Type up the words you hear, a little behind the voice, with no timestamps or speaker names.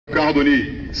O carro do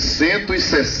Ni,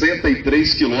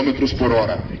 163 km por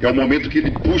hora. É o momento que ele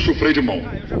puxa o freio de mão.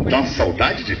 Dá uma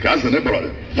saudade de casa, né,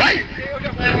 brother? Vai!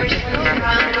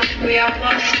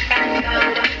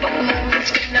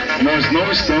 Nós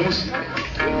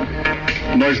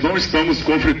não estamos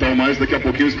com fritão mais, daqui a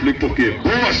pouquinho eu explico por quê.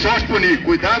 Boa sorte pro Ni.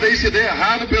 Cuidado aí, se der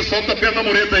errado, o pessoal tá perto da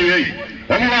mureta aí, hein?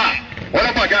 Vamos lá! Olha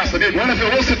a bagaça, amigo. Olha a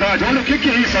velocidade. Olha o que é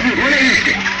isso, amigo. Olha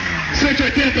isso.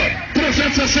 180,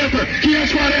 360,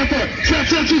 540,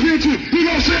 720 e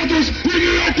 900 e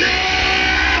 1080!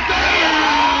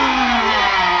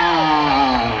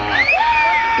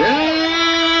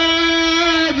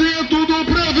 É dentro do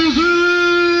previsível!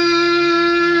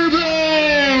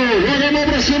 Joga a mão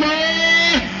pra cima!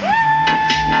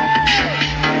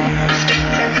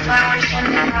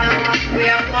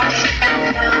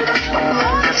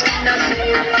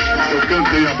 Eu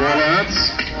cantei a bola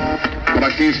antes,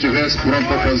 para quem estivesse pronto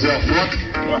para fazer a foto,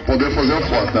 poder fazer a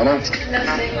foto, tá bom?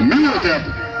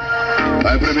 1080.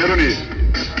 Aí primeiro nisso.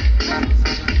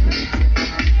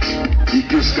 E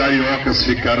que os cariocas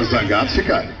ficaram zangados,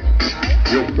 ficaram.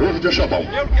 E o povo de Achabão.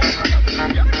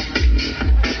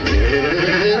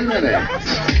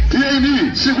 E aí,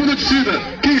 Mi, segunda descida.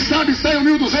 Quem sabe sai o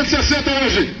 1260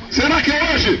 hoje? Será que é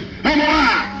hoje? Vamos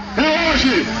lá! É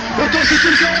hoje! Eu tô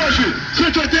sentindo que é hoje!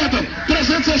 180,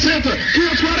 360,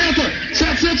 540,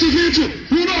 720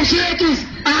 e 900!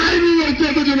 Ai,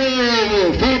 1080 de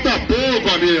novo! Falta pouco,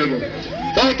 amigo!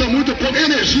 Falta muito pouco.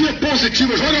 Energia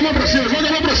positiva. Joga a mão pra cima, joga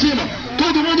a mão pra cima.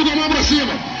 Todo mundo com a mão pra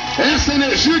cima. Essa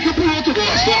energia que o piloto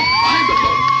gosta. Ai,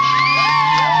 pessoal.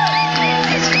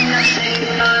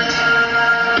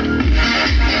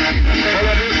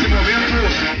 Olha,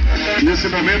 nesse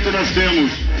momento nós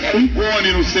temos um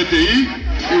cone no CTI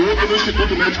e outro no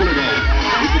Instituto Médico Legal.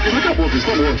 Isso aqui não acabou, vocês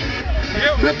estão mortos.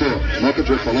 Beto, na hora que eu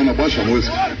estiver falando, abaixa a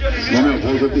música. Senão minha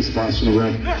voz vai ter espaço, não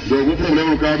é? Deu algum problema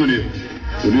no carro do Ni.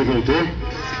 O Ni voltou.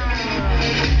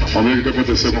 Vamos ver o que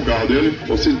aconteceu com o carro dele.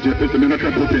 Ou se de repente também não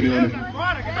acabou o pneu, né?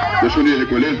 Deixa o Ni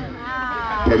recolher.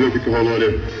 Pra ver o que rolou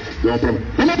ali. Deu um problema.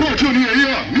 Vamos aplaudir o Ni aí.